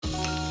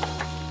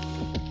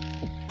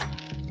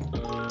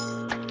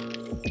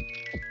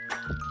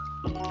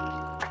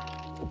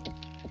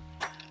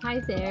Hi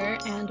there,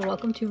 and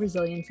welcome to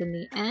Resilience in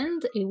the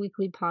End, a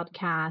weekly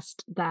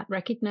podcast that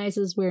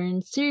recognizes we're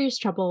in serious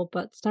trouble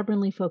but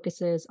stubbornly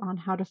focuses on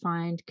how to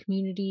find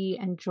community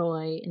and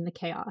joy in the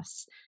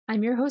chaos.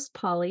 I'm your host,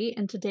 Polly,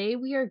 and today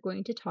we are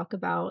going to talk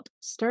about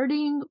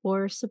starting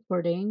or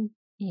supporting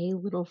a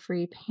Little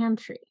Free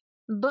Pantry.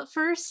 But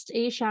first,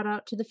 a shout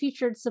out to the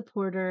featured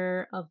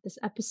supporter of this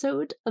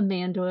episode,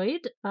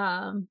 Amandoid.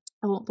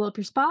 I won't blow up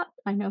your spot.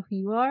 I know who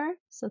you are,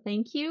 so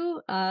thank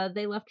you.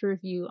 They left a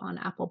review on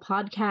Apple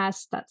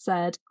Podcasts that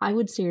said, I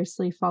would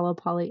seriously follow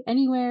Polly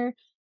anywhere,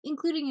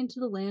 including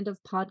into the land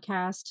of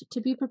podcast, to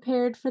be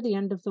prepared for the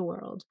end of the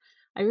world.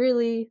 I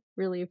really,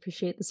 really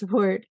appreciate the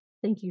support.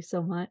 Thank you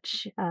so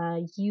much.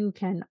 You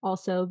can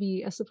also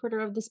be a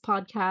supporter of this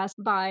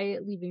podcast by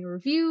leaving a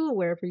review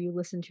wherever you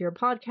listen to your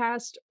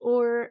podcast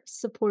or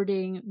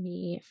supporting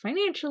me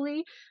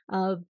financially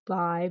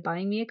by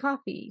buying me a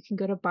coffee. You can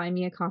go to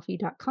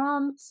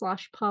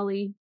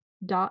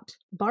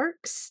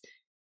buymeacoffee.com/polly.barks.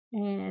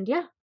 And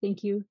yeah,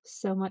 thank you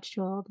so much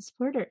to all the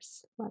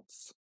supporters.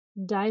 Let's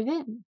dive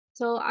in.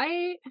 So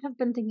I have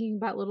been thinking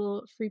about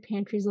Little Free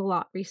Pantries a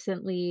lot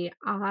recently.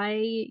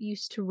 I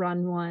used to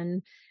run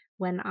one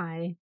when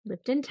I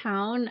lived in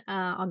town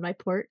on my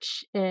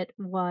porch. It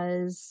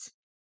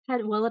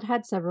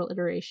had several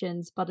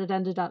iterations, but it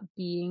ended up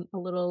being a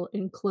little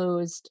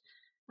enclosed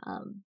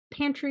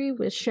pantry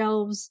with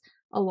shelves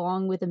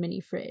along with a mini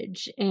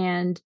fridge.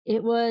 And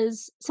it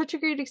was such a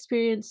great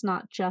experience,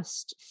 not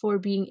just for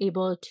being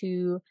able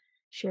to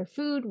share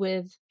food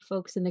with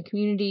folks in the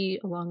community,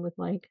 along with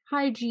like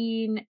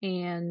hygiene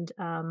and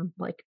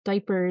like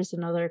diapers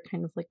and other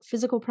kind of like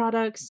physical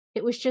products.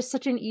 It was just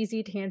such an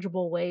easy,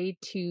 tangible way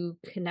to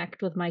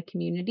connect with my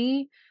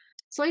community.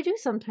 So I do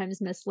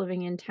sometimes miss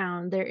living in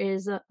town. There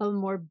is a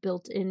more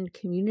built-in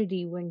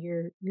community when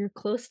you're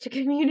close to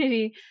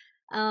community.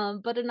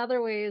 But in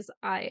other ways,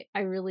 I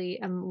really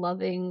am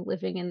loving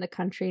living in the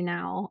country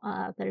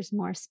now. There's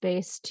more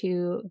space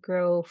to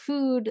grow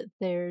food.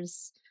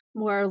 There's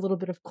more a little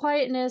bit of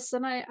quietness,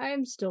 and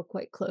I'm still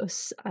quite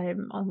close.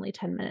 I'm only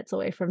 10 minutes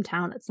away from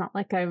town. It's not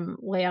like I'm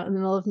way out in the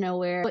middle of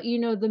nowhere. But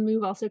the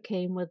move also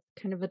came with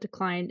kind of a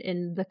decline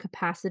in the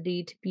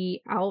capacity to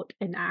be out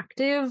and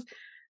active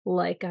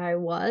like I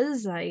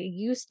was. I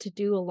used to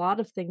do a lot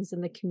of things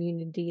in the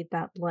community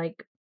that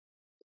like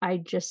I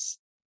just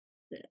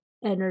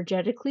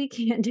energetically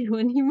can't do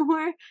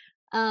anymore.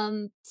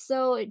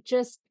 So it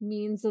just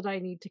means that I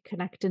need to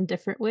connect in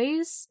different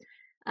ways.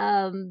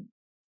 Um,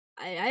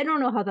 I don't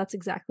know how that's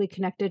exactly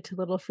connected to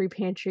Little Free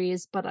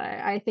Pantries, but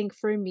I think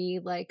for me,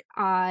 like,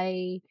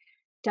 I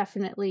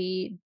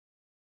definitely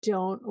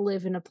don't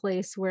live in a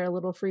place where a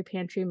Little Free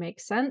Pantry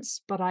makes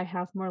sense, but I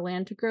have more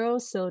land to grow.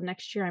 So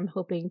next year I'm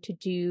hoping to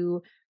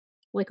do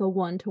like a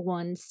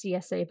one-to-one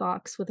CSA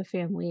box with a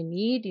family in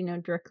need,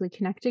 directly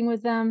connecting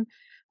with them.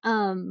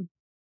 Um,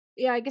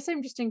 yeah, I guess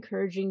I'm just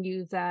encouraging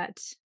you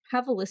that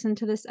have a listen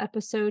to this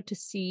episode to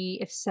see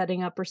if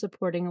setting up or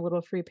supporting a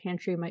Little Free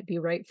Pantry might be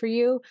right for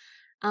you.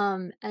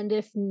 And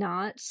if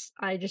not,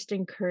 I just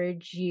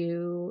encourage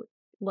you,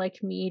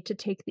 like me, to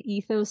take the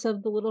ethos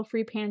of the Little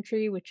Free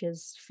Pantry, which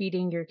is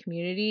feeding your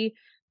community,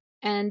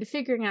 and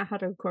figuring out how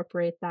to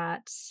incorporate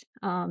that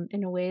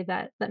in a way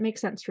that makes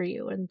sense for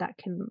you and that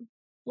can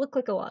look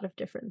like a lot of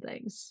different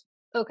things.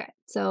 Okay,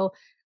 so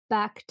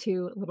back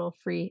to Little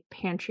Free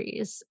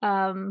Pantries.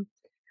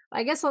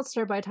 I guess I'll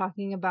start by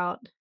talking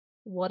about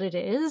what it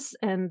is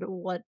and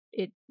what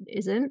it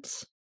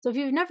isn't. So if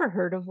you've never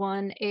heard of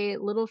one, a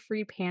Little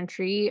Free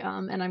Pantry,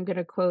 and I'm going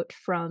to quote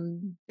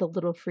from the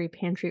Little Free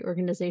Pantry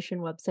organization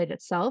website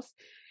itself,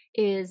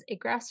 is a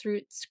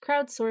grassroots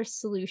crowdsourced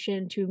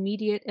solution to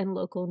immediate and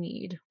local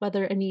need.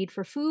 Whether a need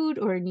for food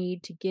or a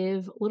need to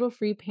give, Little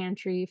Free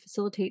Pantry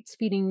facilitates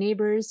feeding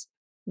neighbors,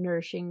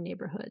 nourishing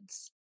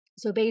neighborhoods.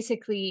 So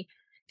basically,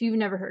 if you've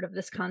never heard of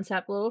this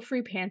concept, Little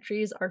Free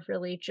Pantries are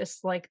really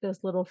just like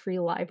those little free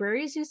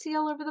libraries you see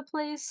all over the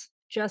place,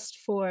 just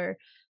for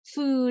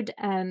food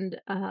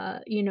and,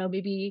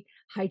 maybe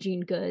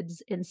hygiene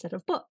goods instead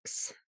of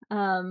books.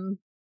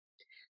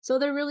 So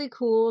they're really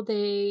cool.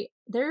 There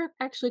are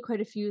actually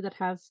quite a few that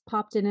have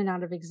popped in and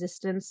out of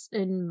existence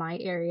in my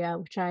area,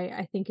 which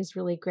I think is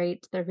really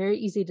great. They're very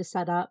easy to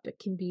set up. It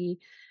can be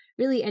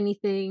really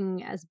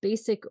anything as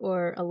basic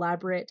or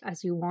elaborate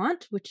as you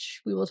want,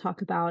 which we will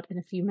talk about in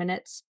a few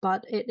minutes,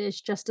 but it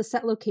is just a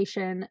set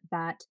location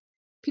that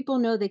people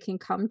know they can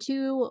come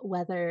to,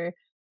 whether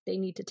they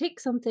need to take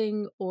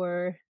something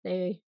or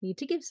they need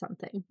to give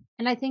something.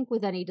 And I think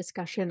with any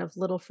discussion of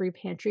Little Free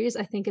Pantries,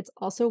 I think it's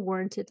also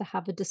warranted to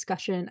have a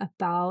discussion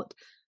about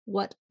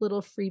what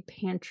Little Free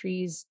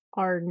Pantries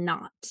are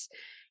not.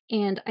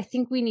 And I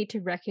think we need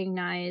to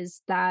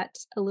recognize that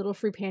a Little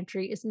Free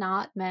Pantry is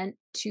not meant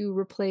to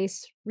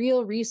replace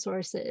real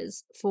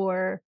resources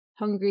for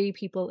hungry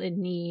people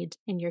in need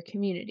in your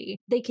community.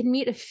 They can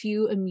meet a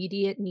few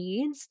immediate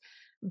needs,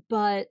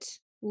 but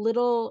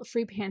Little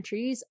Free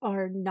Pantries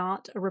are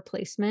not a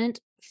replacement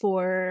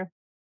for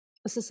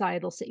a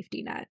societal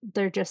safety net.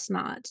 They're just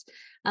not.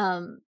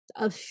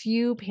 A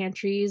few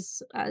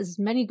pantries, as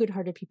many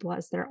good-hearted people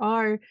as there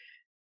are,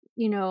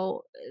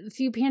 a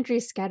few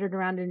pantries scattered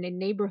around in a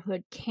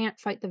neighborhood can't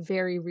fight the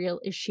very real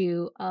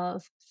issue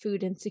of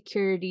food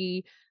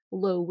insecurity,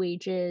 low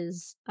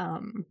wages,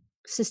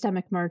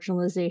 systemic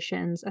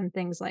marginalizations, and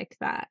things like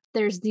that.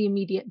 There's the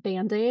immediate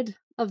band aid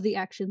of the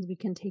actions we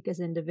can take as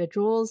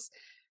individuals,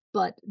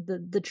 but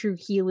the true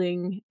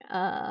healing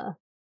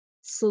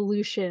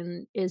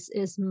solution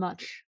is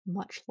much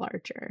much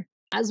larger.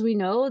 As we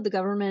know, the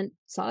government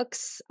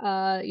sucks.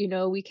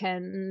 We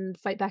can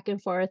fight back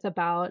and forth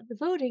about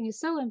voting is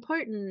so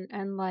important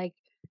and like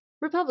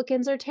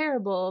Republicans are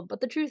terrible,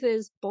 but the truth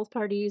is both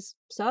parties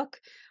suck.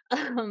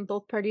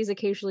 Both parties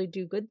occasionally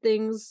do good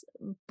things.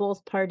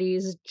 Both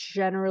parties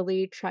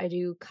generally try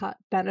to cut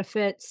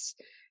benefits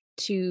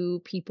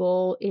to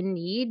people in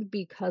need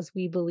because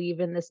we believe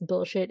in this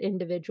bullshit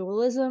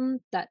individualism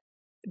that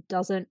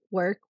doesn't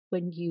work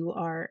when you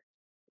are,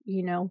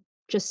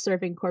 just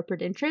serving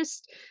corporate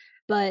interest.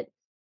 But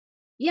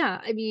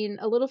yeah, I mean,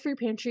 a little free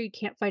pantry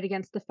can't fight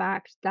against the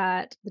fact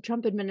that the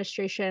Trump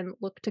administration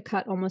looked to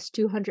cut almost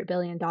 $200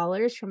 billion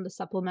from the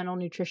Supplemental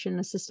Nutrition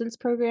Assistance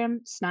Program,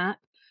 SNAP,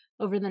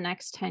 over the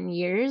next 10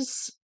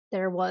 years.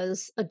 There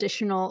was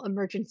additional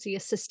emergency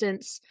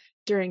assistance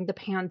during the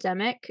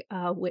pandemic,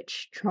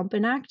 which Trump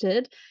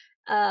enacted,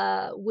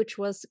 which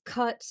was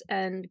cut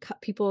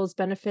people's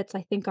benefits,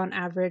 I think, on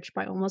average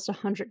by almost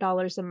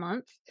 $100 a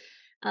month,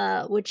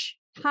 which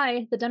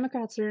hi, the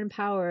Democrats are in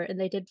power and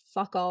they did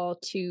fuck all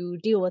to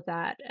deal with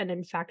that. And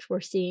in fact, we're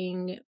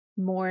seeing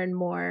more and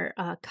more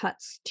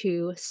cuts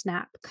to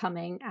SNAP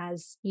coming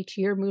as each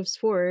year moves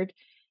forward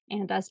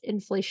and as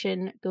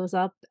inflation goes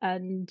up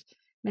and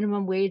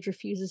minimum wage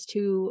refuses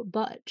to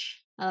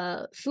budge.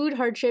 Food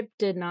hardship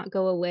did not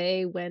go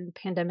away when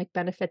pandemic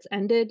benefits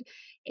ended.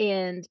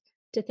 And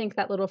to think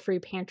that little free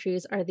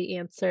pantries are the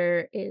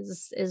answer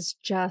is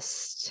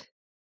just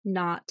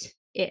not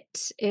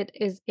it. It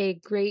is a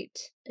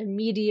great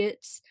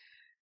immediate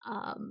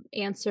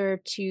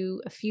answer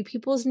to a few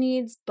people's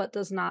needs, but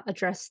does not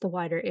address the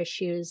wider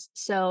issues.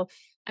 So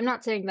I'm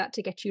not saying that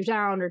to get you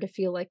down or to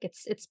feel like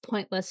it's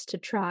pointless to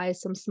try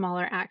some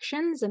smaller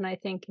actions. And I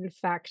think, in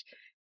fact,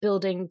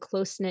 building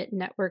close-knit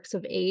networks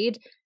of aid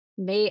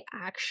may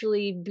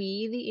actually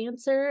be the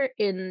answer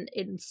in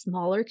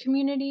smaller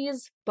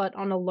communities, but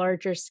on a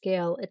larger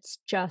scale, it's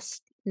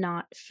just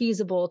not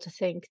feasible to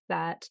think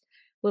that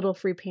little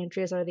free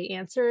pantries are the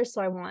answer. So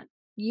I want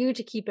you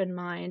to keep in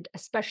mind,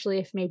 especially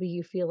if maybe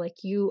you feel like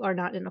you are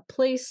not in a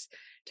place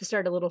to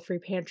start a little free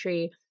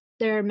pantry,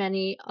 there are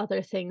many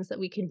other things that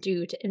we can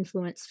do to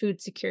influence food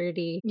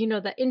security.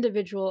 That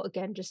individual,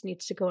 again, just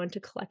needs to go into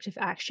collective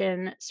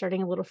action.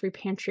 Starting a little free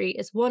pantry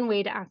is one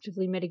way to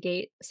actively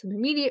mitigate some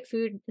immediate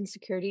food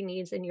insecurity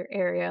needs in your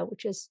area,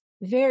 which is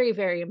very,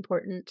 very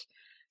important.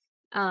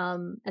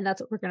 And that's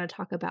what we're going to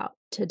talk about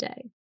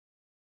today.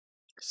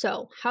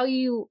 So, how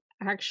you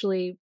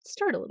actually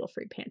start a little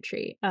free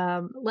pantry.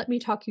 Let me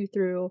talk you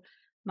through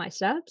my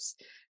steps.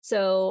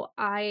 So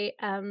I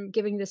am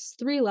giving this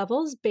 3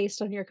 levels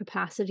based on your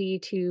capacity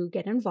to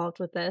get involved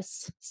with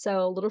this.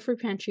 So Little Free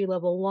Pantry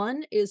level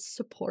 1 is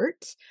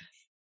support.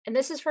 And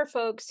this is for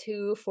folks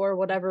who, for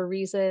whatever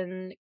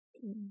reason,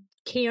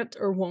 can't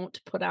or won't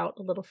put out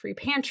a little free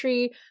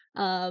pantry.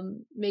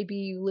 Maybe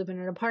you live in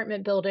an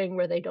apartment building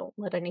where they don't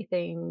let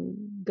anything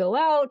go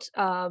out.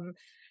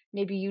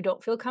 Maybe you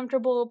don't feel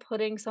comfortable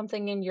putting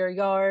something in your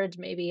yard.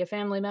 Maybe a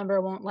family member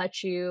won't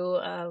let you.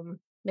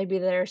 Maybe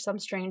there are some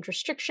strange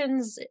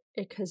restrictions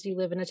because you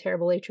live in a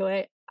terrible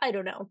HOA. I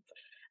don't know.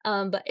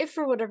 But if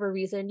for whatever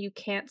reason you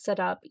can't set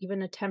up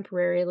even a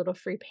temporary little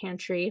free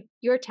pantry,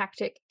 your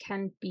tactic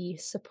can be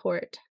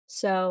support.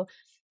 So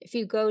if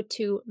you go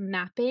to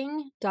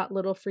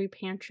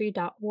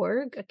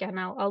mapping.littlefreepantry.org, again,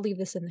 I'll leave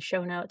this in the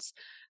show notes,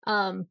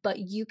 but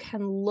you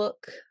can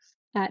look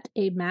at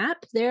a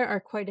map. There are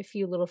quite a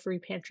few little free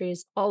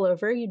pantries all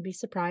over. You'd be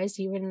surprised,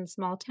 even in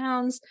small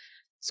towns,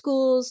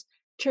 schools,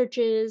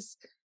 churches,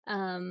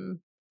 a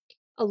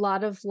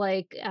lot of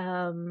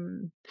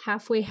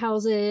halfway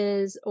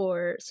houses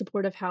or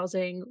supportive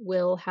housing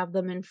will have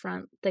them in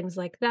front, things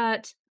like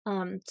that.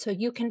 So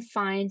you can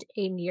find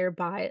a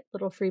nearby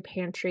little free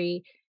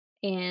pantry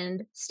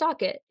and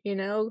stock it.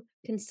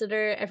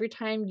 Consider every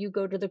time you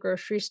go to the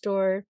grocery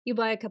store, you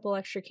buy a couple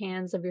extra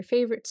cans of your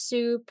favorite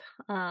soup,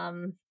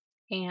 and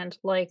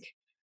a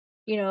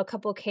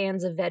couple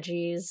cans of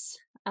veggies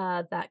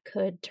that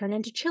could turn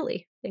into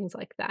chili, things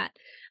like that.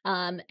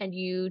 And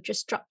you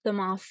just drop them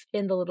off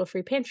in the little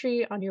free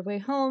pantry on your way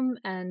home,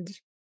 and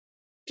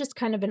just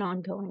kind of an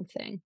ongoing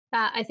thing.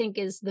 That, I think,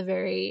 is the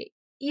very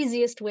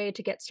easiest way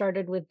to get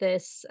started with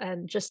this,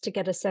 and just to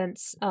get a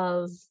sense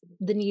of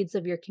the needs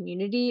of your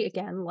community.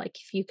 Again,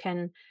 if you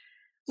can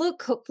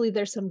look, hopefully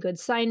there's some good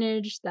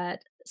signage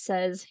that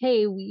says,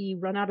 hey, we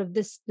run out of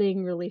this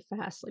thing really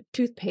fast, like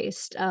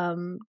toothpaste.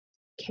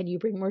 Can you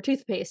bring more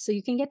toothpaste? So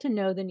you can get to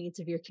know the needs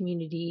of your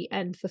community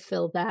and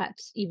fulfill that,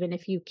 even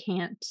if you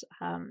can't,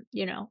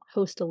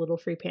 host a little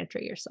free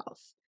pantry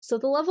yourself. So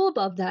the level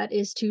above that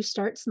is to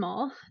start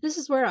small. This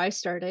is where I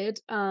started.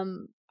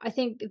 I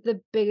think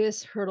the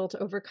biggest hurdle to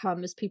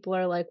overcome is people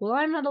are like, well,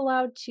 I'm not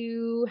allowed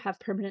to have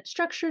permanent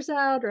structures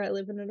out, or I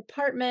live in an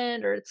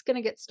apartment, or it's going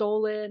to get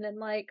stolen. And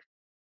like,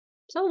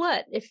 so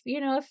what? If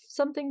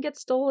something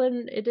gets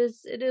stolen, it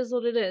is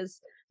what it is.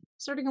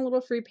 Starting a little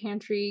free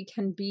pantry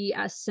can be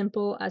as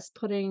simple as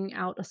putting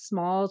out a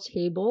small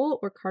table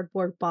or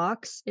cardboard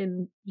box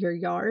in your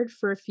yard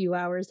for a few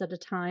hours at a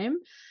time.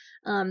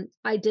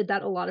 I did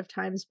that a lot of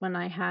times when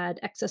I had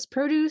excess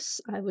produce.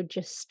 I would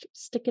just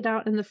stick it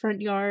out in the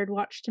front yard,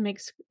 watch to make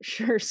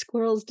sure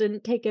squirrels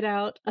didn't take it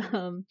out.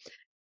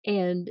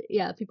 And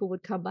yeah, people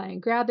would come by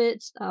and grab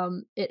it.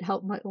 It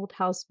helped. My old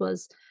house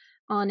was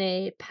on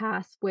a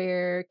path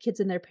where kids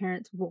and their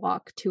parents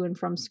walk to and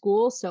from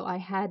school. So I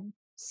had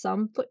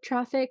some foot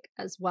traffic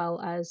as well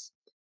as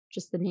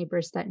just the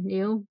neighbors that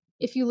knew.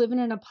 If you live in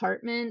an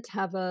apartment,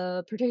 have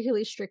a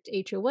particularly strict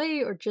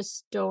HOA, or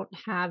just don't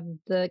have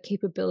the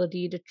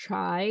capability to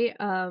try,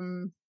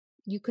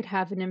 you could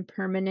have an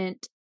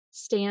impermanent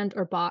stand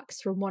or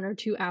box for 1 or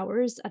 2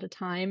 hours at a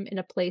time in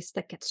a place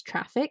that gets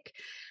traffic.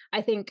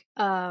 I think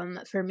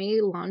for me,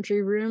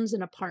 laundry rooms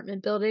in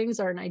apartment buildings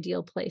are an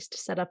ideal place to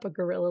set up a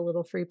Gorilla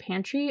Little Free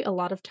Pantry. A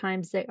lot of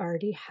times they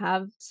already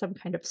have some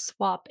kind of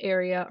swap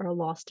area or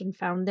lost and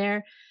found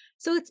there.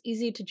 So it's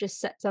easy to just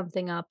set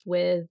something up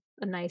with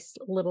a nice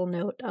little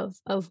note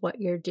of what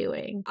you're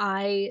doing.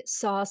 I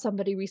saw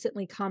somebody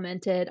recently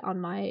commented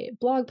on my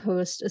blog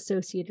post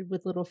associated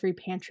with Little Free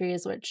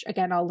Pantries, which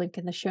again I'll link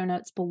in the show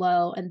notes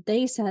below, and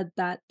they said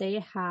that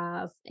they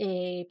have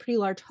a pretty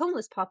large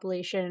homeless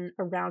population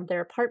around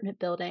their apartment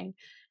building.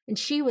 And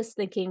she was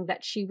thinking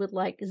that she would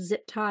like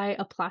zip tie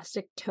a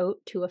plastic tote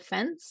to a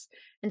fence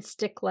and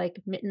stick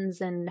like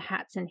mittens and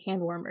hats and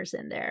hand warmers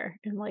in there.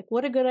 And like,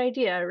 what a good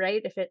idea,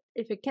 right? If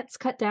it gets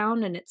cut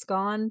down and it's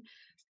gone,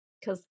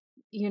 because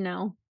you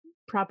know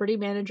property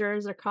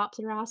managers or cops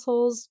are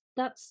assholes,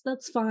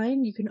 that's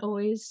fine. You can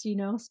always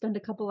spend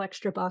a couple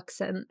extra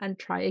bucks and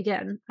try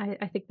again.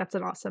 I think that's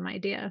an awesome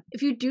idea.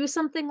 If you do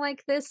something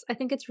like this, I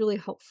think it's really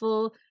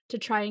helpful to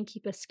try and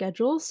keep a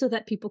schedule so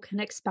that people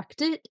can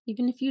expect it.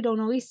 Even if you don't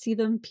always see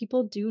them,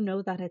 people do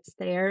know that it's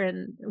there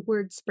and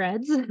word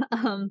spreads.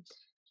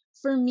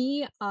 For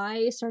me,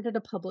 I started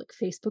a public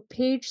Facebook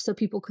page so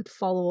people could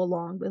follow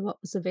along with what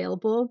was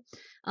available.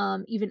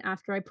 Even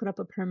after I put up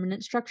a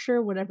permanent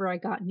structure, whenever I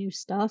got new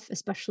stuff,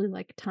 especially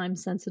like time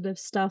sensitive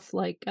stuff,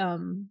 like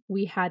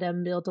we had a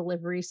meal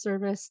delivery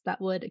service that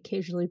would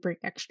occasionally bring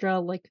extra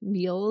like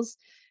meals.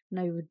 And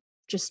I would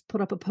just put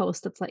up a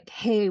post that's like,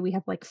 hey, we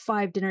have like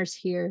 5 dinners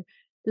here.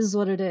 This is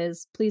what it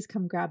is. Please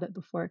come grab it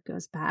before it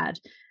goes bad.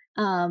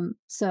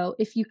 So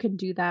if you can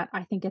do that,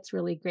 I think it's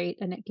really great,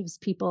 and it gives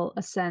people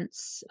a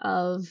sense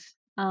of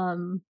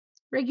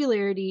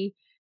regularity,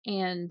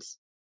 and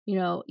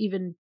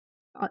even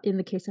in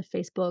the case of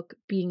Facebook,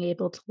 being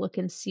able to look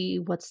and see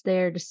what's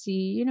there to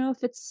see,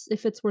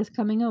 if it's worth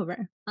coming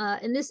over.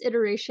 In this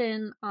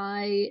iteration,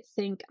 I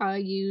think I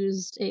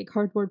used a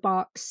cardboard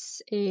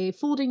box, a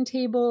folding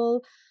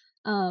table,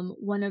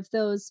 one of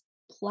those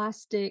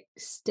plastic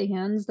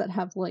stands that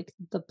have like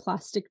the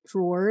plastic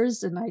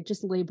drawers, and I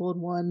just labeled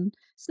one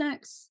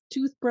snacks,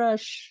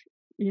 toothbrush,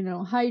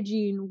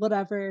 hygiene,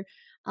 whatever,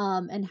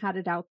 and had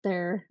it out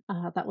there.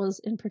 That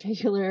was in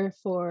particular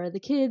for the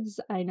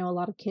kids. I know a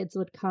lot of kids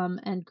would come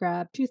and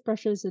grab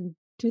toothbrushes and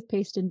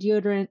toothpaste and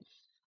deodorant.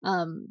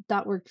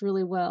 That worked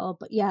really well.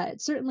 But yeah,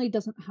 it certainly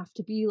doesn't have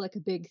to be like a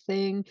big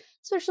thing,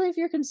 especially if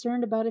you're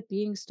concerned about it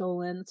being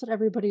stolen. That's what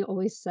everybody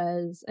always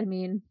says. I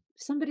mean,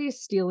 if somebody's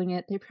stealing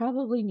it, they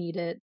probably need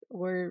it,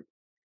 or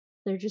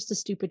they're just a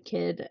stupid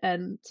kid.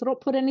 And so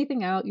don't put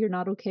anything out. You're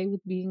not okay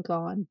with being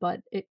gone, but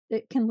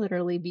it can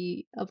literally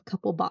be a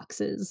couple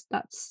boxes.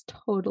 That's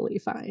totally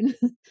fine.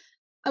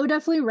 I would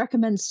definitely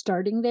recommend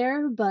starting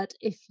there, but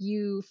if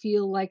you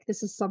feel like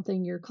this is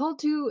something you're called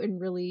to and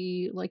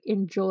really like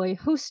enjoy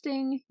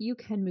hosting, you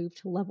can move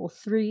to level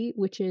 3,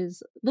 which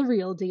is the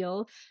real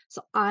deal.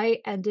 So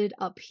I ended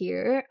up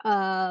here.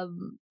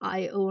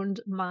 I owned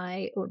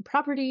my own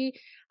property.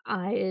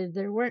 I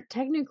There weren't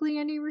technically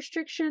any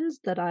restrictions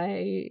that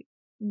I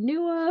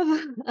knew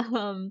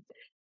of.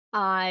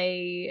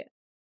 I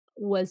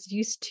was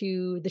used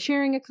to the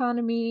sharing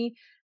economy.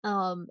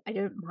 I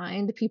didn't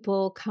mind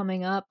people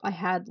coming up. I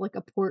had like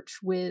a porch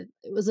it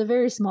was a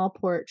very small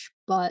porch,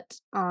 but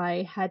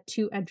I had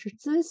 2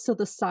 entrances. So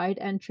the side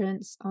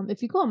entrance,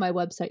 if you go on my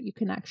website, you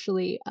can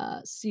actually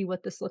see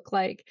what this looked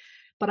like.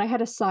 But I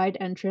had a side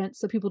entrance,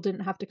 so people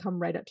didn't have to come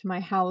right up to my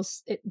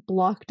house. It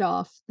blocked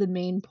off the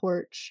main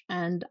porch,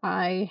 and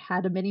I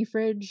had a mini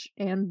fridge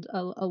and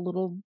a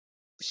little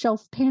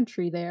shelf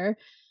pantry there.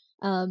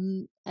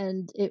 And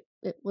it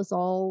was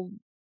all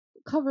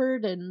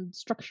covered and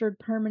structured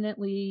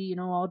permanently,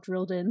 all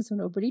drilled in so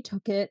nobody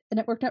took it, and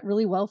it worked out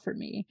really well for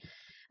me.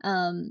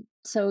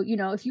 So,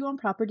 if you own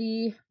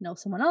property, know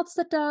someone else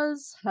that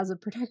does, has a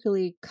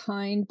particularly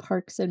kind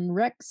Parks and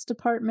Recs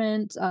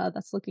department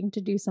that's looking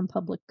to do some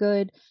public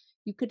good,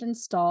 you could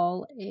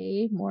install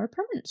a more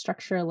permanent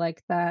structure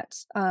like that.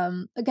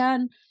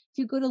 Again, If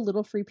you go to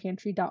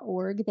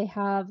littlefreepantry.org, they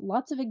have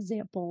lots of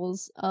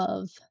examples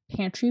of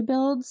pantry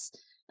builds.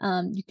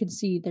 You can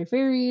see they're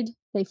varied,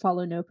 they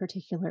follow no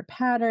particular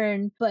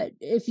pattern, but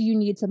if you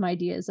need some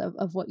ideas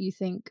of what you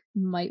think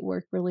might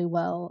work really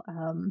well,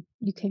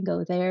 you can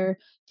go there.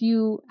 If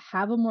you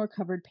have a more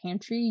covered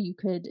pantry, you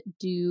could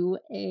do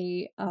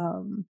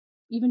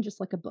even just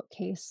like a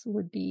bookcase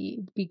would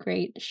be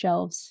great,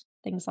 shelves,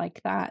 things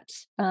like that.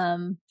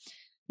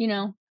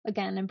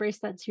 Again, embrace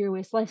that zero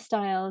waste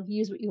lifestyle,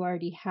 use what you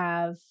already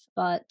have.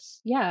 But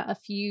yeah, a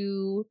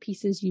few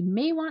pieces you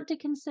may want to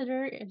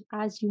consider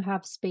as you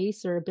have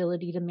space or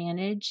ability to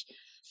manage.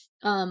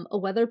 A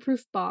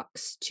weatherproof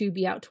box to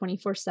be out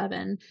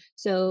 24/7.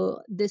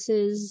 So this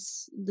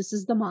is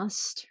the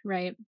must,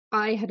 right?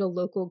 I had a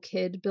local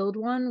kid build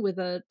one with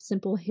a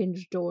simple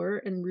hinge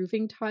door and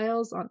roofing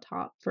tiles on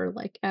top for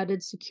like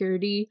added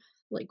security,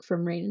 like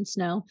from rain and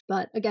snow.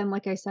 But again,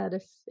 like I said,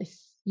 if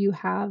you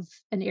have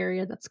an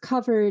area that's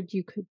covered,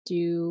 you could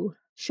do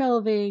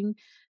shelving.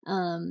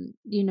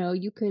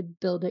 You could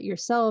build it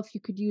yourself. You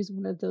could use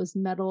one of those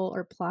metal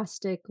or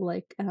plastic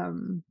like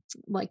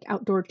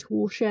outdoor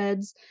tool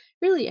sheds,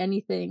 really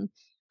anything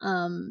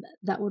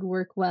that would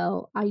work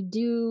well. I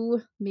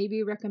do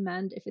maybe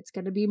recommend, if it's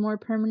going to be more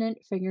permanent,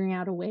 figuring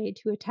out a way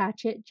to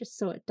attach it just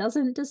so it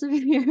doesn't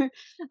disappear.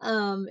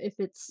 If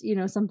it's,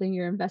 something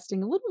you're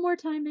investing a little more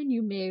time in,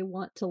 you may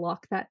want to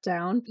lock that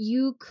down.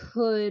 You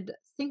could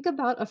think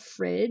about a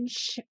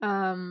fridge.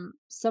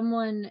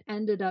 Someone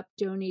ended up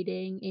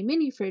donating a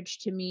mini fridge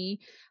to me,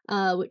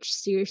 which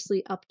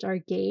seriously upped our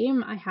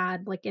game. I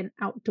had like an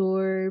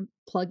outdoor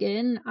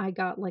plug-in. I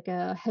got like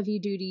a heavy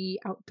duty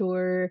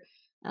outdoor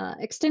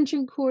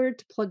extension cord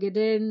to plug it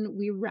in.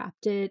 We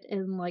wrapped it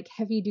in like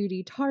heavy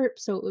duty tarp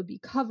so it would be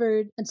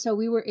covered. And so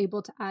we were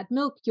able to add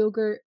milk,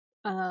 yogurt,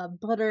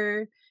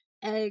 butter,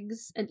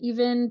 eggs, and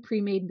even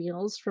pre-made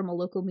meals from a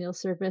local meal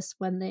service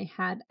when they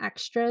had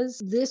extras.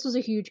 This was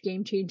a huge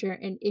game changer.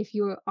 And if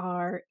you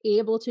are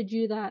able to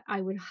do that,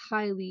 I would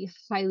highly,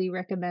 highly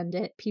recommend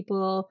it.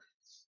 People,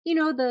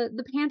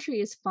 the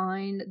pantry is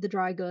fine, the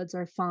dry goods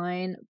are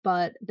fine,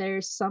 but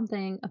there's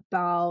something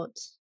about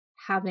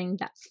having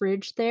that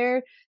fridge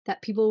there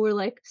that people were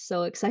like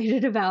so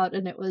excited about.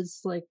 And it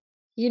was like,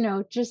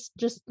 just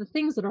the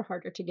things that are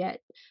harder to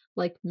get,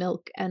 like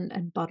milk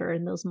and butter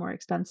and those more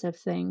expensive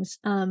things.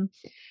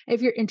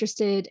 If you're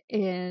interested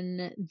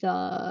in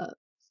the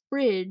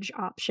fridge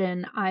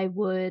option, I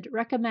would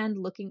recommend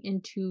looking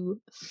into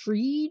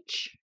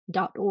freege.org.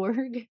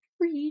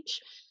 Freege.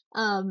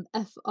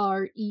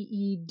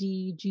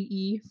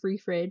 FREEDGE, Free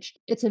Fridge.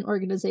 It's an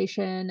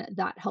organization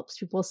that helps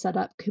people set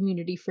up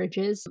community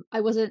fridges.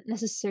 I wasn't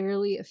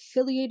necessarily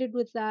affiliated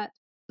with that,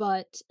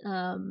 but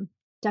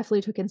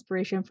definitely took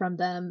inspiration from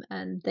them,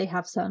 and they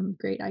have some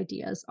great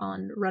ideas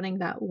on running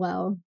that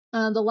well.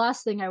 The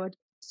last thing I would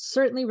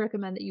certainly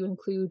recommend that you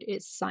include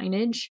is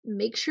signage.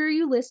 Make sure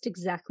you list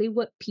exactly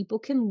what people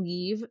can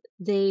leave.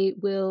 They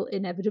will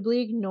inevitably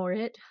ignore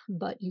it,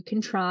 but you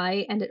can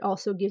try. And it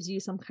also gives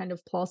you some kind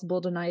of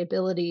plausible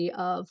deniability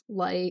of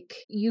like,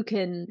 you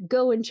can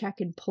go and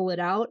check and pull it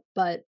out.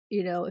 But,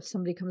 if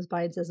somebody comes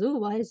by and says, oh,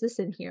 why is this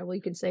in here? Well,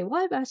 you can say,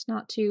 well, I've asked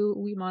not to.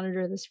 We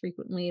monitor this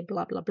frequently,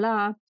 blah, blah,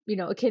 blah.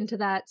 Akin to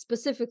that,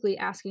 specifically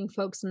asking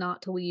folks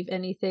not to leave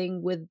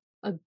anything with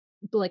a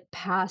like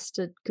past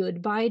a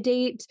goodbye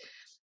date.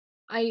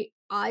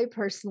 I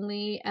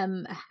personally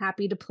am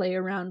happy to play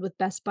around with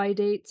best by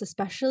dates,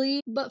 especially,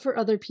 but for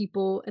other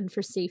people and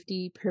for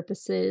safety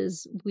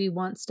purposes, we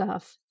want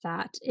stuff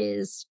that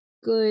is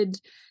good,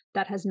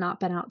 that has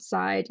not been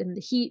outside in the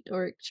heat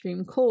or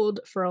extreme cold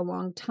for a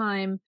long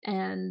time.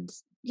 And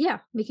yeah,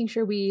 making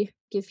sure we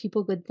give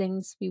people good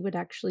things we would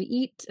actually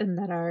eat and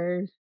that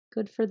are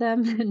good for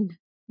them and,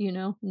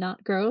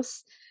 not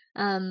gross.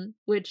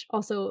 Which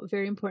also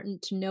very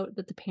important to note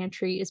that the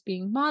pantry is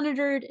being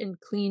monitored and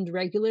cleaned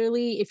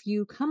regularly. If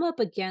you come up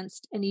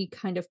against any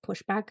kind of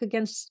pushback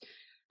against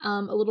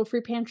a Little Free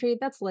Pantry,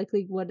 that's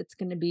likely what it's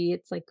going to be.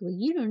 It's like, well,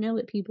 you don't know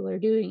what people are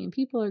doing and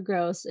people are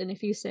gross. And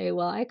if you say,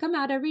 well, I come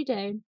out every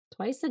day,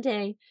 twice a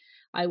day,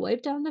 I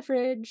wipe down the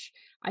fridge,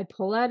 I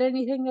pull out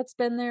anything that's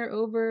been there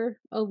over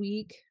a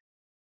week,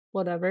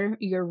 whatever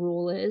your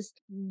rule is,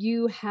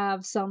 you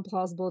have some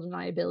plausible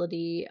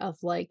deniability of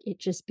like it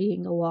just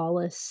being a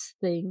lawless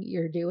thing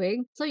you're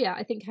doing. So yeah,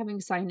 I think having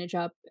signage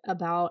up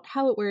about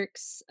how it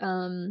works,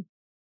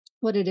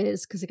 what it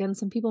is, because again,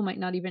 some people might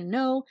not even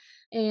know,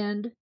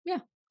 and yeah,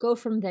 go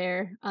from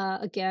there.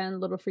 Again,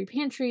 Little Free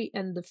Pantry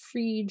and the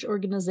Freege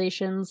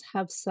organizations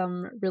have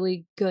some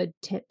really good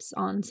tips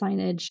on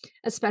signage,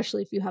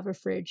 especially if you have a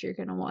fridge, you're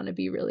going to want to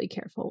be really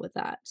careful with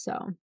that.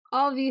 So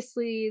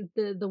obviously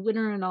the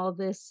winner in all of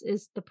this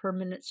is the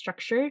permanent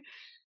structure.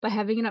 By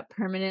having it up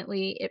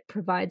permanently, it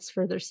provides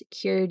further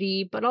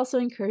security, but also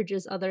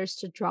encourages others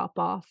to drop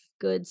off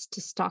goods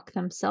to stock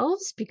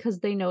themselves because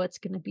they know it's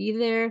going to be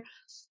there.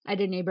 I had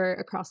a neighbor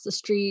across the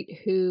street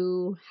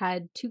who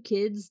had two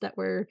kids that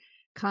were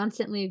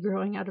constantly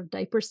growing out of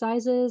diaper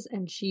sizes,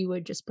 and she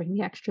would just bring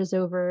the extras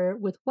over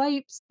with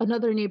wipes.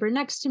 Another neighbor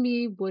next to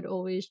me would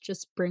always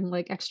just bring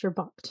like extra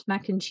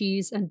mac and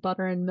cheese and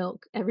butter and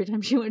milk every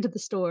time she went to the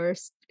store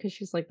because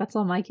she's like, that's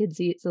all my kids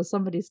eat, so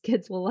somebody's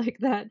kids will like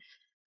that.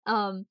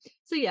 So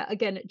yeah,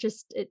 again,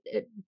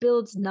 it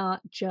builds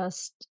not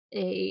just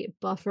a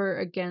buffer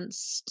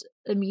against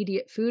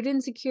immediate food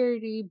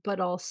insecurity, but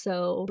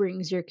also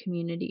brings your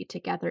community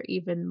together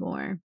even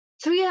more.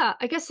 So yeah,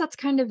 I guess that's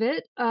kind of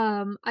it.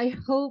 I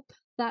hope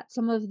that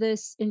some of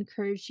this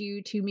encouraged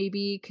you to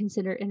maybe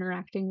consider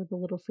interacting with the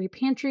Little Free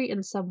Pantry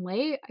in some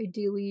way,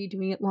 ideally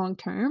doing it long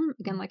term.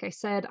 Again, like I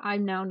said,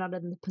 I'm now not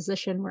in the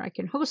position where I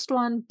can host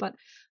one, but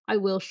I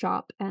will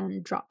shop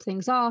and drop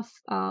things off.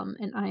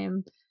 And I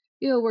am,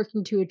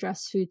 working to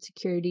address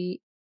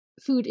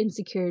food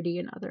insecurity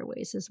in other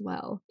ways as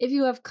well. If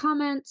you have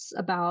comments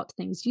about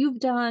things you've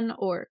done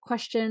or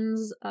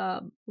questions,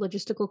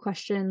 logistical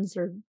questions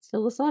or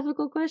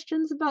philosophical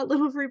questions about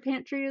Little Free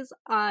Pantries,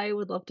 I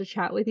would love to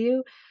chat with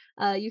you.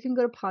 You can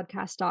go to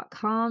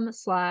podcast.com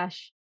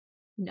slash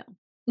no.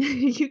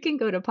 You can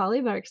go to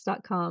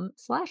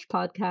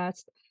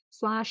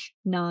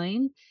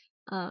polybarks.com/podcast/9,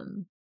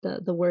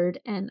 the word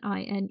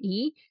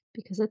NINE,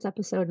 because it's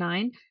episode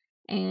 9,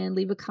 and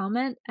leave a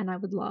comment, and I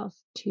would love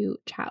to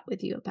chat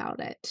with you about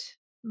it.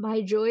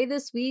 My joy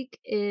this week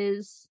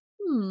is,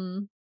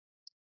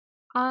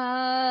 uh,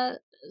 I'm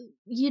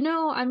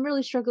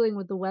really struggling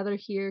with the weather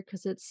here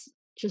because it's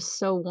just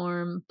so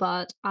warm,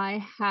 but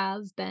I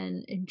have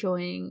been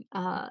enjoying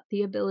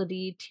the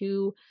ability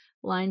to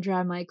line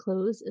dry my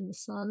clothes in the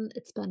sun.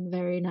 It's been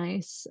very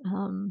nice.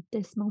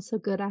 They smell so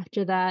good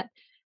after that.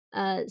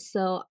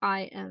 So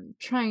I am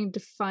trying to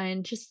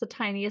find just the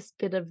tiniest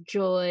bit of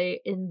joy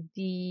in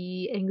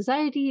the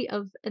anxiety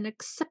of an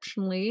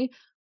exceptionally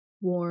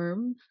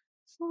warm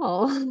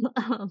fall.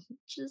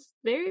 Just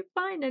very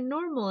fine and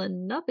normal,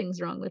 and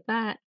nothing's wrong with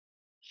that.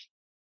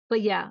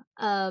 But yeah,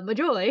 my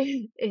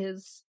joy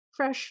is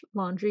fresh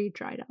laundry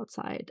dried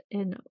outside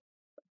in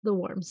the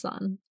warm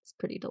sun. It's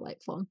pretty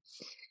delightful.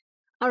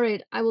 All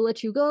right, I will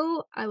let you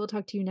go. I will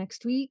talk to you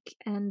next week,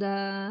 and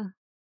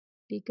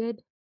be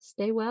good.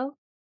 Stay well.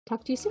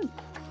 Talk to you soon.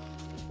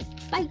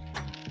 Bye.